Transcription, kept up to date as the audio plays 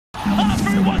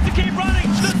Who wants to keep running?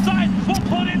 The side will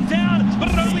put him down, but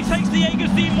it only takes the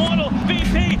Aegis, the Immortal,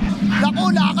 VP.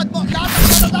 Naku, lakad mo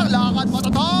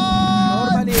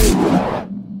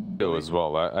Normally. As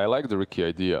well, I like the Ricky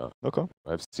idea. Okay.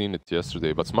 I've seen it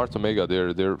yesterday, but Smart Omega,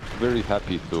 they're very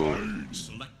happy to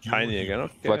Tiny again.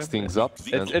 Okay. flex things up.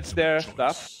 It's their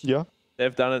stuff. Yeah.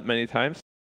 They've done it many times.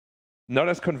 Not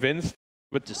as convinced.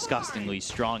 But disgustingly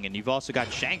strong, and you've also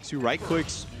got Shanks who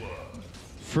right-clicks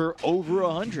for over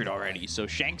 100 already. So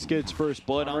Shanks gets first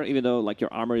blood on, even though like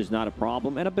your armor is not a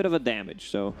problem, and a bit of a damage.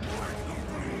 So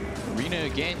Arena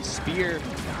again, Spear.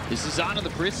 This is onto the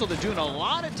Bristle. They're doing a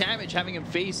lot of damage having him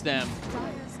face them.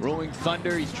 Rolling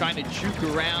Thunder, he's trying to juke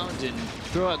around and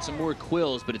throw out some more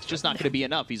quills, but it's just not going to be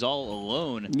enough. He's all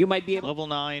alone. You might be able level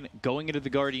 9, going into the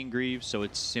Guardian Greaves, so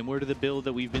it's similar to the build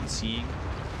that we've been seeing.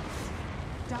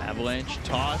 Avalanche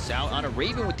toss out on a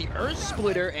Raven with the Earth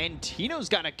Splitter, and Tino's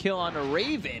got a kill on a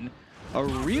Raven. A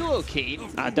relocate.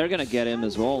 they're gonna get him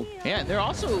as well. Yeah, and they're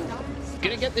also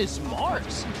gonna get this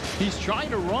Mars. He's trying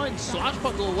to run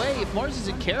Swashbuckle away. If Mars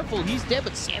isn't careful, he's dead,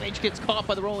 but Sam H gets caught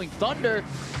by the Rolling Thunder.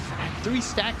 3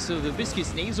 stacks of the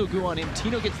Viscous Nasal Goo on him.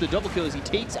 Tino gets the double kill as he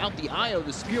takes out the IO.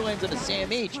 The spear lands on a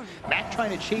Sam H. Mac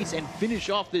trying to chase and finish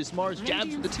off this Mars.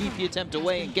 Jabs with the TP attempt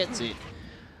away and gets it.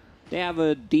 They have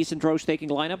a decent Roche-taking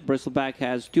lineup. Bristleback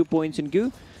has 2 points in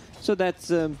goo, so that's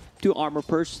 2 armor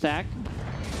per stack.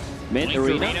 Mid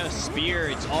arena. Spear,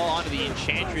 it's all onto the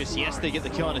Enchantress. Yes, they get the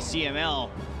kill on a CML.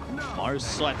 Mars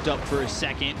slept up for a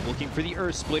second, looking for the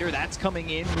Earth Splitter. That's coming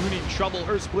in. Moon in trouble.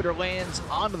 Earth Splitter lands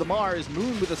onto the Mars.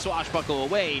 Moon with a Swashbuckle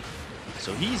away.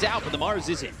 So he's out, but the Mars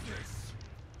isn't.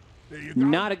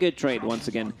 Not a good trade once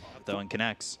again. Though, and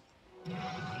connects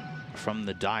from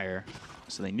the Dire.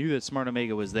 So they knew that Smart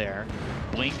Omega was there.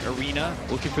 Blink, Arena,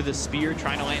 looking for the Spear,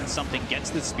 trying to land something, gets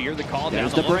the Spear, the call down,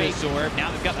 the break. Now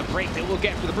they've got the break, they will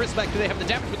get for the Bristleback. Do they have the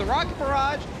damage with the Rocket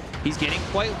Barrage? He's getting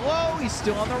quite low, he's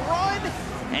still on the run.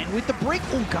 And with the break,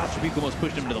 oh gosh, Bkop almost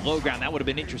pushed him to the low ground. That would have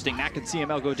been interesting. Mac and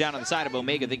CML go down on the side of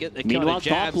Omega. They get the kill on the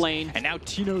jabs. Top lane. And now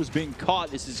Tino's been caught.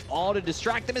 This is all to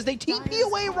distract them as they TP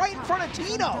away right in front of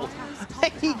Tino.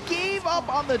 He gave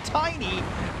up on the Tiny.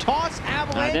 Toss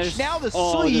Avalanche, now the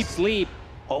sleep.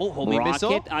 Oh, homing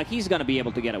missile. He's going to be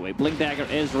able to get away. Blink Dagger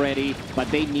is ready, but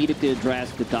they needed to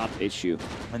address the top issue.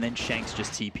 And then Shanks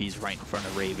just TPs right in front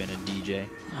of Raven and DJ.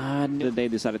 They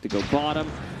decided to go bottom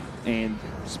and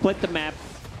split the map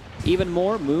even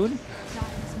more. Moon.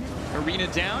 Arena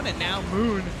down, and now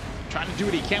Moon trying to do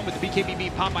what he can with the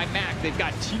BKB pop by Mac. They've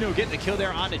got Tino getting the kill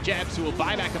there onto Jabs, who will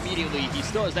buy back immediately. He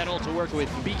still has that ult to work with.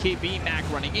 BKB, Mac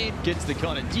running in, gets the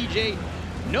kill on a DJ.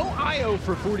 No IO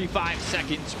for 45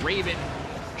 seconds. Raven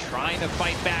trying to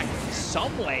fight back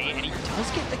some way, and he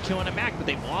does get the kill on a Mac, but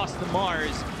they've lost the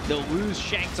Mars. They'll lose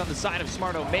Shanks on the side of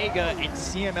Smart Omega, and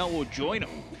CML will join him.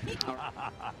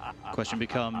 Question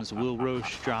becomes, will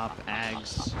Roche drop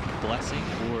Ag's Blessing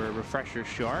or Refresher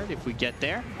Shard if we get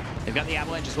there? They've got the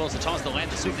Avalanche as well as the toss to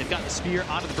land the suit. They've got the Spear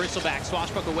onto the Bristleback.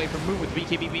 Swashbuckle away from Moon with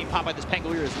BKB being popped by this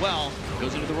Pangolier as well.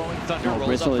 Goes into the Rolling Thunder,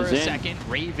 rolls up for a second.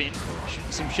 Raven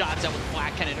shooting some shots out with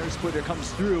Black Cannon. Earth Splitter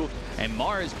comes through, and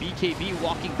Mars, BKB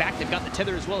walking back. They've got the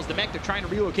tether as well as the mech. They're trying to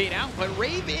relocate out, but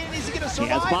Raven, is he going to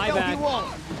survive? No, he won't.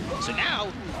 So now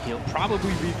he'll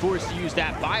probably be forced to use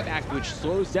that buyback, which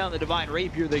slows down the Divine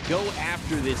Rapier. They go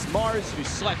after this Mars, who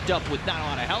slept up with not a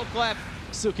lot of health left.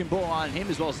 Silken Bull on him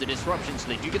as well as the disruption, so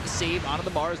they do get the save onto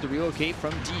the Mars, the relocate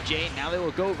from DJ. Now they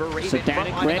will go over Raven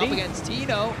frontlining up against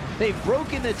Tino. They've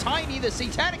broken the Tiny, the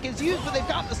Satanic is used, but they've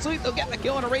got the sleep. They'll get the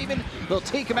kill on a Raven. They'll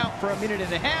take him out for a minute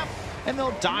and a half, and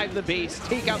they'll dive the base,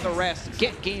 take out the rest,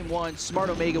 get game 1. Smart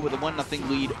Omega with a 1-0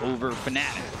 lead over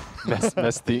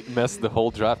FNATIC. mess the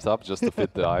whole draft up just to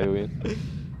fit the IO in.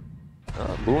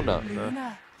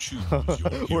 Luna.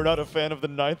 We're not a fan of the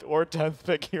 9th or 10th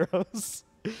pick heroes.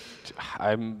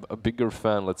 I'm a bigger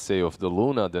fan, let's say, of the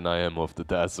Luna than I am of the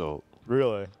Dazzle.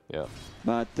 Really? Yeah.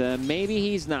 But maybe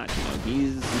he's not.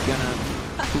 He's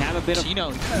gonna have a bit of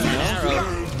Tino.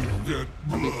 Arrow.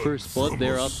 The first blood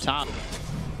there up top.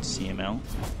 CML,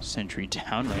 sentry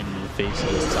down right into the face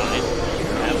of this side.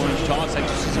 Avalanche toss,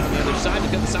 Exorcist on the other side.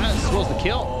 They've got the silence as well as the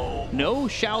kill. No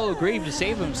shallow grave to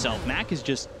save himself. Mac is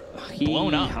just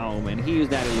blown up. Home, and he used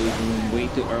that illusion way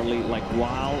too early, like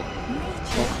while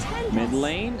mid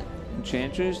lane.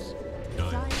 Enchantress.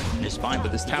 It's fine,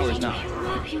 but this tower is not.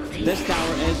 This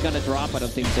tower is gonna drop. I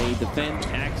don't think they defend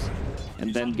Axe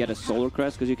and then get a Solar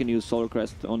Crest, because you can use Solar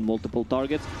Crest on multiple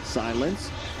targets. Silence.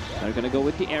 They're gonna go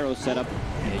with the arrow setup.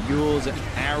 Yeah, Yule's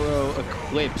arrow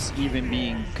Eclipse even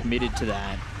being committed to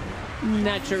that.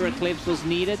 Not sure Eclipse was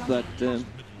needed, but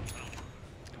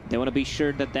they want to be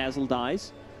sure that Dazzle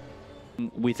dies.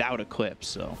 Without Eclipse,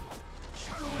 so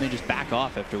And they just back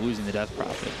off after losing the Death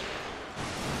Prophet.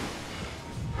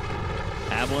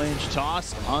 Avalanche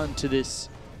toss onto this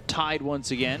Tide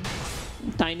once again.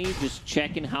 Tiny just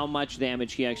checking how much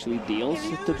damage he actually deals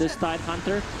to this Tide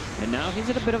Hunter. And now he's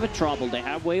in a bit of a trouble. They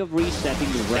have a way of resetting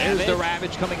the Ravage. There's the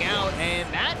Ravage coming out,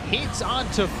 and that hits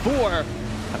onto 4.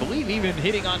 I believe even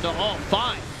hitting onto all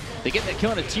 5. They get that kill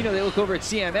on a Tino. They look over at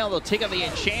CML. They'll take out the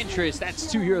Enchantress.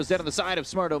 That's 2 heroes dead on the side of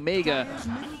Smart Omega.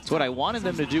 It's what I wanted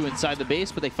them to do inside the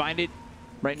base, but they find it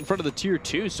right in front of the tier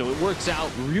 2, so it works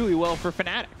out really well for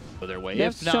FNATIC. Their way. They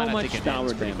have so much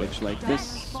tower damage. Like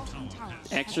this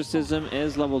Exorcism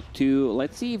is level 2.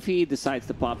 Let's see if he decides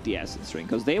to pop the Essence Ring,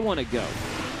 because they want to go.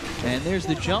 And there's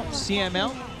the jump.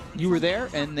 CML, you were there,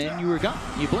 and then you were gone.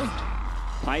 You blinked.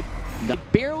 Pipe.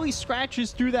 It barely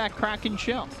scratches through that Kraken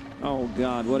shell. Oh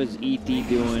god, what is ET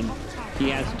doing? He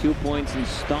has 2 points in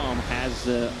Stomp,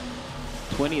 has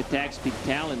 20 attack speed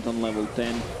talent on level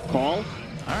 10. Call. All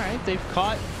right, they've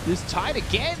caught this Tide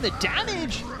again. The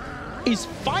damage is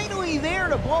finally there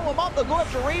to blow him up. They'll go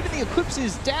after Raven. The Eclipse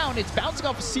is down. It's bouncing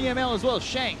off of CML as well as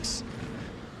Shanks.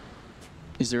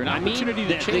 Is there an opportunity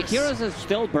to chase? The heroes are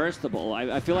still burstable.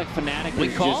 I feel like FNATIC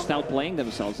is just outplaying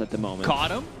themselves at the moment.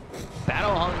 Caught him.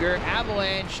 Battle Hunger,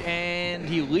 Avalanche, and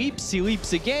he leaps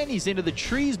again. He's into the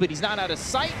trees, but he's not out of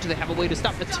sight. Do they have a way to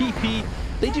stop the TP?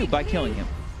 They do, by killing him.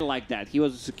 Like that. He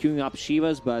was queuing up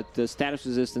Shivas, but the status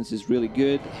resistance is really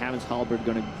good. Haven's Halberd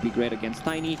going to be great against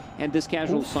Tiny, and this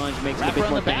casual Sanj makes it a bit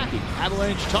more tanky.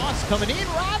 Avalanche toss coming in.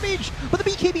 Ravage with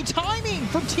the BKB timing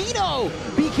from Tino.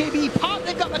 BKB pop.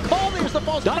 They've got the call. There's the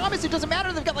false promise. It doesn't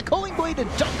matter. They've got the Culling Blade to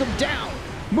dunk him down.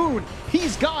 Moon,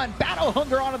 he's gone. Battle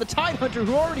Hunger onto the Tide Hunter,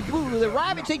 who already blew the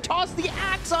Ravage. They toss the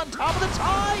axe on top of the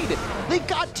Tide. They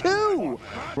got 2.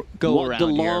 Go around the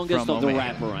longest of the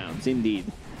wraparounds, indeed.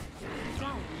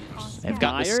 They've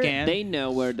got the scan. They know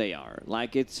where they are.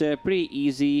 Like, it's pretty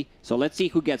easy. So let's see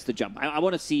who gets the jump. I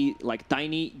want to see, like,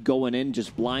 Tiny going in,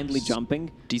 just blindly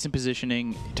jumping. Decent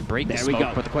positioning to break the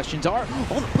smoke, but the questions are,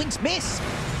 oh, the blinks miss.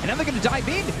 And now they're going to dive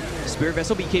in. Spirit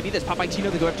Vessel, BKB, that's popped by Tino.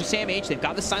 They go after Sam H. They've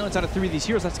got the silence out of 3 of these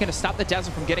heroes. That's going to stop the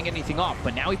Dazzle from getting anything off.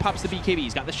 But now he pops the BKB.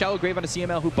 He's got the Shallow Grave on a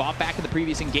CML who bought back in the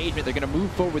previous engagement. They're going to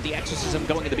move forward with the Exorcism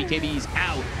going to the BKBs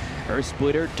out. Earth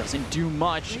Splitter doesn't do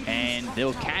much, and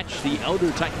they'll catch the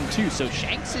Elder Titan too. So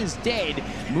Shanks is dead.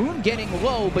 Moon getting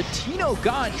low, but Tino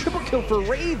gone. Triple kill for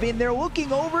Raven. They're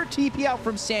looking over. TP out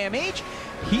from Sam H.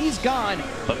 He's gone,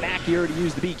 but Mackie already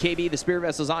used the BKB. The Spirit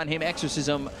Vessel's on him.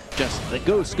 Exorcism, just the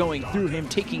ghost going through him,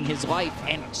 taking his life,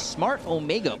 and Smart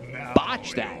Omega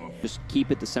botched that. Just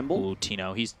keep it dissembled. Ooh,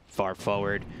 Tino, he's far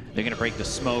forward. They're going to break the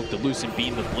smoke. The Lucent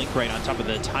Beam, the Blink right on top of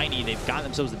the Tiny. They've got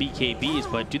themselves the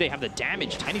BKBs, but do they have the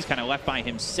damage? Tiny's kind of left by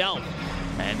himself,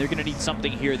 and they're going to need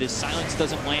something here. This silence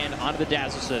doesn't land onto the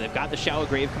Dazzle, so they've got the Shallow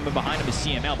Grave coming behind him as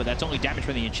CML, but that's only damage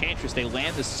from the Enchantress. They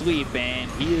land the sleep, and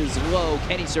he is low.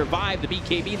 Can he survive the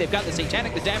BKB? They've got the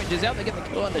Satanic. The damage is out. They get the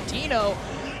kill on the Tino.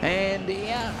 And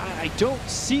yeah, I don't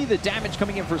see the damage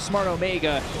coming in for Smart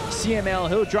Omega. CML,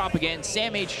 he'll drop again.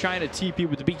 Sam H trying to TP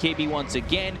with the BKB once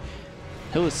again.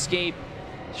 He'll escape.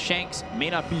 Shanks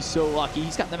may not be so lucky.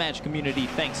 He's got the Magic Immunity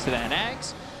thanks to that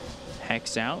axe.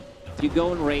 Hex out. You go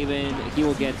on Raven, he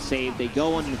will get saved. They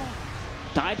go on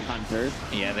Tide Hunter.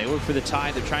 Yeah, they look for the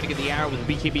Tide. They're trying to get the arrow with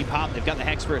the BKB pop. They've got the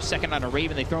Hex for a second on a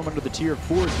Raven. They throw him under the tier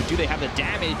 4s, but do they have the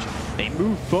damage? They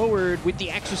move forward with the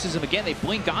Exorcism again. They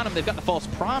blink on him. They've got the False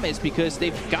Promise because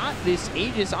they've got this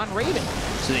Aegis on Raven.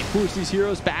 So they push these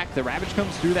heroes back. The Ravage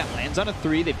comes through. That lands on a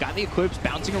 3. They've got the Eclipse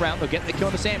bouncing around. They'll get the kill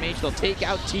on the Sam H. They'll take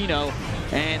out Tino.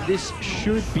 And this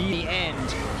should be the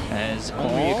end as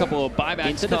only a couple of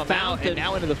buybacks come out. And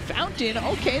now into the Fountain.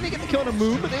 Okay, they get the kill on a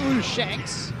Moon, but they lose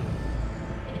Shanks.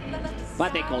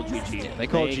 But they call GG. Yeah, they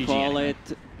call it.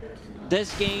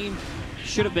 This game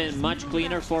should have been much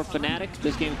cleaner for FNATIC.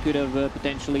 This game could have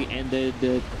potentially ended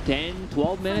 10,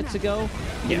 12 minutes ago,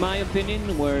 in my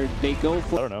opinion, where they go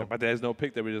for... I don't know. But there's no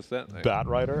pick that we just said. Bat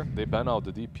Rider? They ban out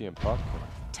the DP and Puck.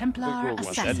 Templar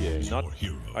Assassin. Not,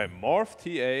 Morph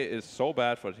TA is so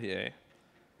bad for TA.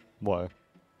 Why?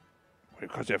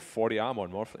 Because they have 40 armor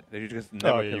on Morph. They just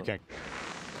never kill you can't.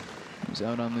 He's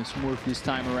out on this Morph this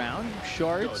time around.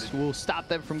 Shards will stop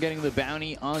them from getting the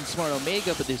bounty on Smart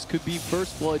Omega, but this could be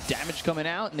First Blood damage coming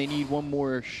out, and they need one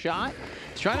more shot.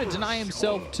 He's trying to deny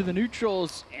himself to the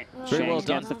neutrals. Very well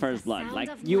done. Gets the First Blood. Like,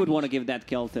 you would want to give that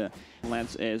kill to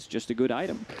Lance as just a good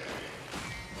item.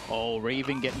 Oh,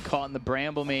 Raven getting caught in the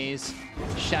Bramble Maze.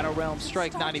 Shadow Realm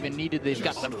Strike not even needed. They've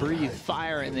got the Breathe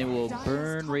Fire, and they will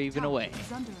burn Raven away.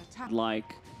 Like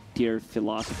tier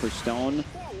Philosopher's Stone.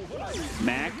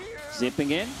 Mac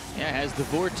zipping in. Yeah, has the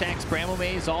Vortex, Bramble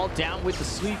Maze all down with the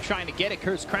sleep, trying to get it.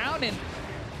 Cursed Crown, and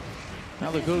Now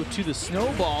they'll go to the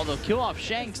snowball. They'll kill off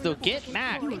Shanks. They'll get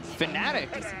Mac.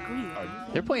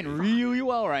 FNATIC. They're playing really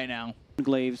well right now.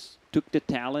 Glaives took the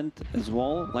talent as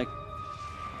well. Like,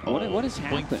 what is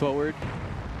happening? Blink forward.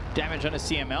 Damage on a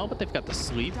CML, but they've got the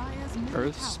sleep.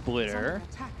 Earth Splitter.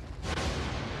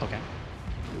 Okay.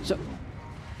 So,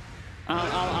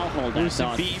 I'll hold that.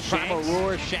 Lucid Beam, Primal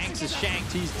Roar. Shanks is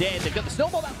shanked. He's dead. They've got the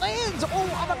snowball that lands.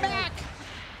 Oh, on the Mac.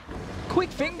 Quick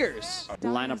fingers. The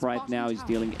lineup right now is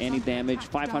dealing any damage.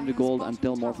 500 gold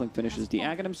until Morphling finishes the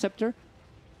Aghanim Scepter.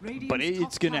 But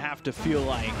it's going to have to feel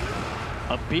like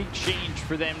a big change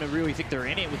for them to really think they're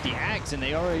in it with the Ags, and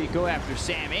they already go after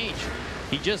Sam H.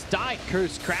 He just died.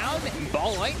 Cursed Crown,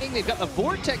 Ball Lightning. They've got the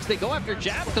Vortex. They go after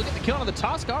Jab. They'll get the kill on the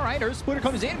Tusk. All right, Earth Splitter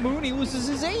comes in. Moon, he loses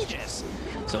his Aegis.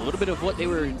 So a little bit of what they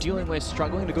were dealing with,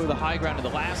 struggling to go to the high ground in the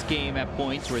last game at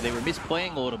points where they were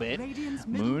misplaying a little bit.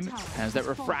 Moon has that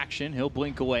refraction. He'll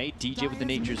blink away. DJ with the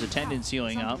Nature's Attendance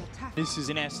healing up. This is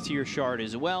an S-tier shard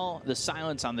as well. The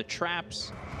silence on the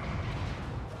traps.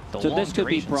 So this could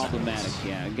be problematic,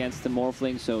 yeah, against the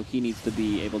Morphling, so he needs to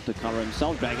be able to cover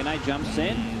himself. Dragonite jumps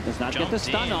in, does not get the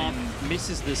stun off.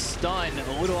 Misses the stun,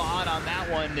 a little odd on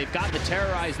that one. They've got the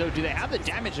Terrorize, though. Do they have the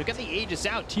damage? They've got the Aegis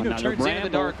out. Tino turns into the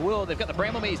Dark Will. They've got the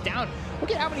Bramble Maze down.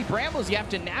 Look at how many Brambles you have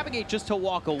to navigate just to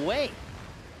walk away.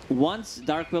 Once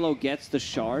Dark Willow gets the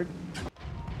shard,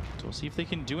 so we'll see if they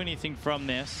can do anything from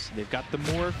this. They've got the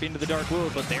Morph into the Dark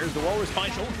Will, but there's the Walrus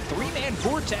Punch. Oh, three-man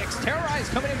Vortex. Terrorize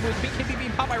coming in with BKB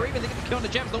being popped by Raven. They get the kill on the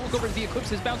Gems. They'll look over as the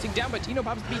Eclipse is bouncing down, but Tino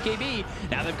pops the BKB.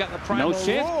 Now they've got the Primal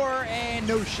Roar and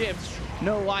no shift,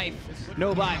 no life,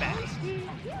 no buyback.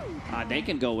 They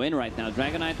can go in right now.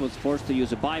 Dragonite was forced to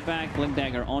use a buyback. Blink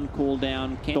Dagger on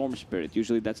cooldown. Storm Spirit.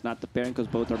 Usually that's not the pairing because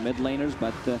both are mid laners,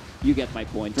 but you get my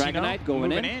point. Dragonite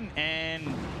going in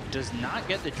and does not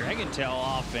get the Dragon Tail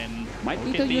off, and might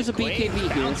need to use a BKB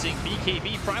bouncing here.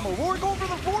 BKB Primal Roar going for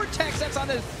the Vortex. That's on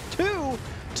the 2.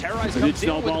 Terrorize comes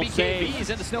in with BKBs,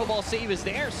 and the snowball save is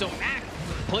there. So Mac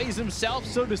plays himself.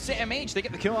 So does Sam H. They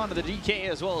get the kill onto the DK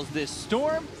as well as this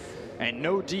Storm. And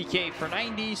no DK for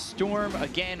 90. Storm,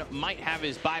 again, might have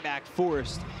his buyback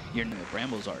forced. The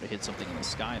Brambles are to hit something in the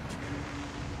sky.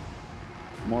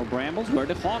 More Brambles. Where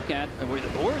the Hawk at? And where the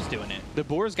Boar's doing it. The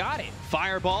Boar's got it.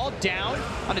 Fireball down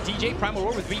on a DJ. Primal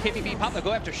Roar with BKB pop. They'll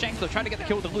go after Shanks. They'll try to get the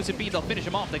kill with the Lucid Beam. They'll finish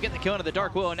him off. They get the kill into the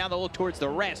Dark Willow. And now they'll look towards the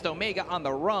rest. Omega on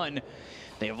the run.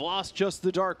 They have lost just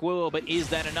the Dark Willow, but is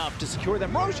that enough to secure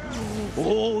them? Roche!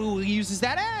 Oh, he uses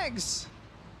that Ags!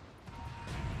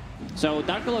 So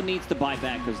Dark Willow needs to buy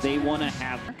back because they want to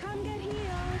have...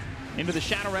 Into the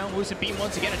Shadow Realm, Lucid Beam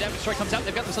once again. A Devil Strike comes out.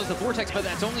 They've got themselves the Vortex, but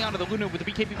that's only onto the Luna with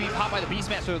the BKB popped by the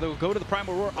Beastmaster. They'll go to the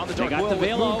Primal Roar on the Dark Will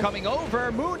with Moon coming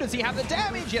over. Moon, does he have the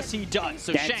damage? Yes, he does.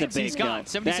 So Shanks, he's gone.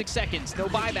 76 seconds, no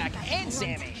buyback, and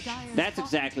Sammy. That's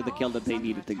exactly the kill that they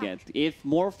needed to get. If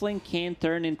Morphling can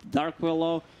turn into Dark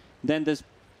Willow, then this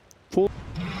full...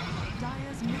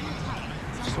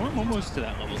 Storm almost to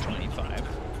that level 25.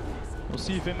 We'll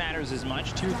see if it matters as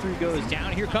much. Tier 3 goes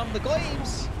down. Here come the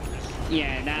Glaives.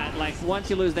 Yeah, like once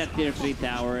you lose that tier 3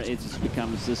 tower, it just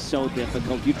becomes just so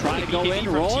difficult. You try to go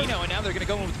in, roll. Tino, and now they're going to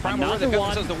go in with Primal Roar. They've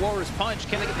got themselves the Walrus Punch.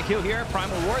 Can they get the kill here?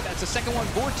 Primal Roar, that's the second one.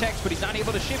 Vortex, but he's not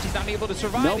able to shift. He's not able to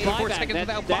survive. No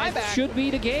buyback. That should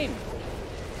be the game.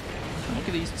 Look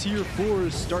at these tier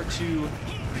 4s start to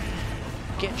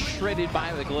get shredded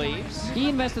by the Glaives. He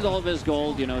invested all of his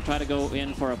gold, you know, try to go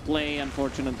in for a play.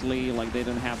 Unfortunately, like they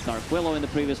didn't have Dark Willow in the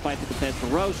previous fight to contest for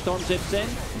Roche. Storm zips in.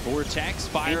 Vortex,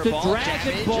 Fireball,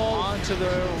 Dragon Ball onto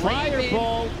the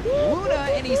Fireball.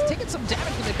 Luna, and he's taking some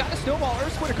damage, but they've got a Snowball.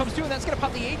 Earth Splitter comes through, and that's going to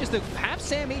pop the Aegis. They have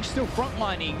Sam H still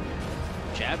frontlining.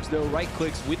 Jabs, though, right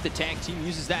clicks with the tag team,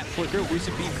 uses that flicker.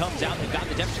 Lucid Beam comes out. They've got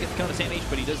the depth to get the kill on Sam H,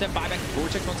 but he does have buyback.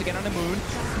 Vortex once again on the Moon.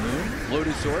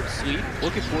 Loaded Sword, Sleep,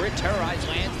 looking for it. Terrorize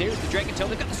lands. There's the Dragon Tail.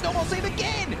 They've got the Snowball save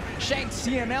again. Shanks,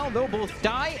 CML, they'll both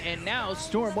die. And now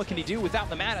Storm, what can he do without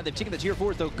the mana? They've taken the tier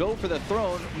 4s. They'll go for the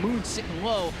throne. Moon sitting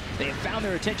low. They have found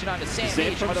their attention onto Sam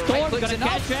H. Are the right clicks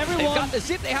enough? They've got the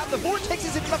zip. They have the Vortex.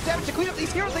 Isn't enough damage to clean up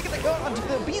these heroes. They get the kill onto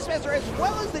the Beastmaster as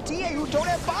well as the TA who don't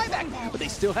have buyback. But they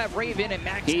still have Raven and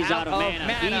Max out of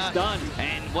mana. He's done.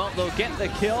 And, well, they'll get the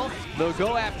kill. They'll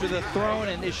go after the throne,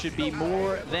 and this should be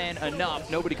more than enough.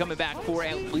 Nobody coming back for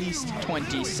at least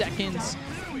 20 seconds.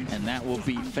 And that will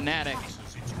be FNATIC.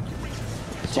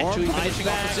 Potentially finishing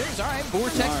off the series. All right,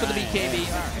 Vortex for the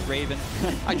BKB. All right, Raven.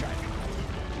 I tried.